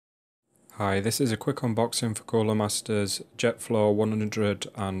Hi, this is a quick unboxing for Cooler Master's JetFlo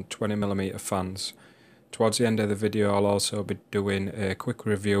 120mm fans. Towards the end of the video I'll also be doing a quick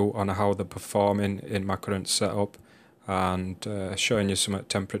review on how they're performing in my current setup and showing you some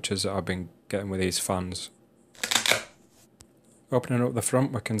temperatures that I've been getting with these fans. Opening up the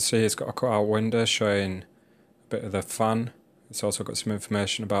front, we can see it's got a cutout window showing a bit of the fan. It's also got some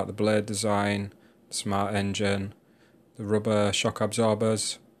information about the blade design, smart engine, the rubber shock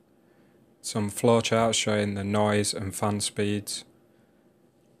absorbers, some flowcharts showing the noise and fan speeds,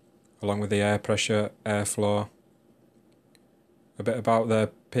 along with the air pressure, airflow, a bit about the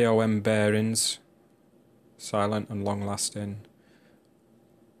POM bearings, silent and long lasting.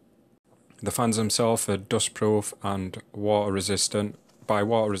 The fans themselves are dustproof and water resistant. By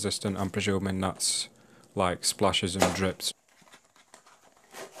water resistant I'm presuming that's like splashes and drips.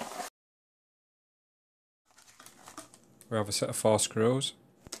 We have a set of 4 screws,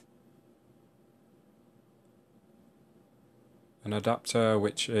 an adapter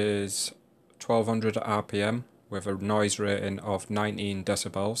which is 1200 RPM with a noise rating of 19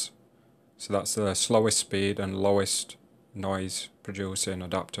 decibels. So that's the slowest speed and lowest noise producing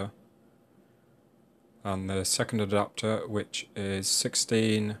adapter. And the second adapter which is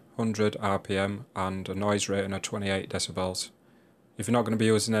 1600 RPM and a noise rating of 28 decibels. If you're not going to be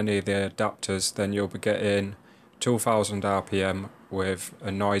using any of the adapters, then you'll be getting 2000 RPM with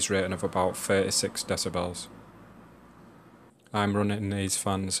a noise rating of about 36 decibels. I'm running these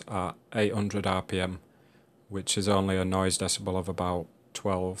fans at 800 RPM, which is only a noise decibel of about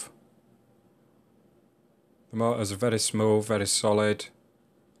 12. The motors are very smooth, very solid.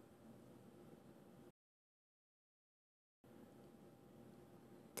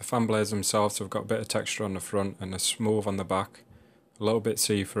 The fan blades themselves have got a bit of texture on the front and are smooth on the back, a little bit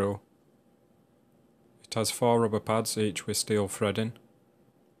see-through. It has 4 rubber pads, each with steel threading.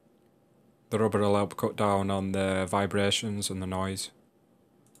 The rubber will help cut down on the vibrations and the noise.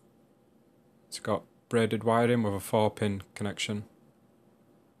 It's got braided wiring with a 4-pin connection.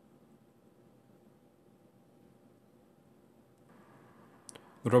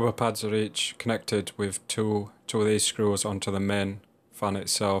 The rubber pads are each connected with two of these screws onto the main fan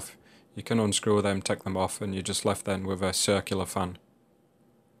itself. You can unscrew them, take them off, and you're just left then with a circular fan.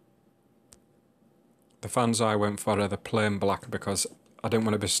 The fans I went for are the plain black because I didn't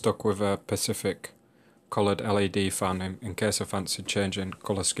want to be stuck with a Pacific coloured LED fan in case I fancied changing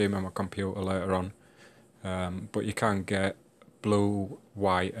colour scheme on my computer later on. But you can get blue,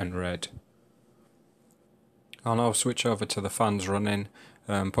 white and red. I'll now switch over to the fans running,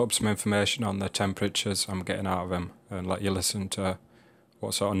 put up some information on the temperatures I'm getting out of them and let you listen to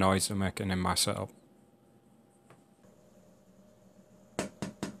what sort of noise they're making in my setup.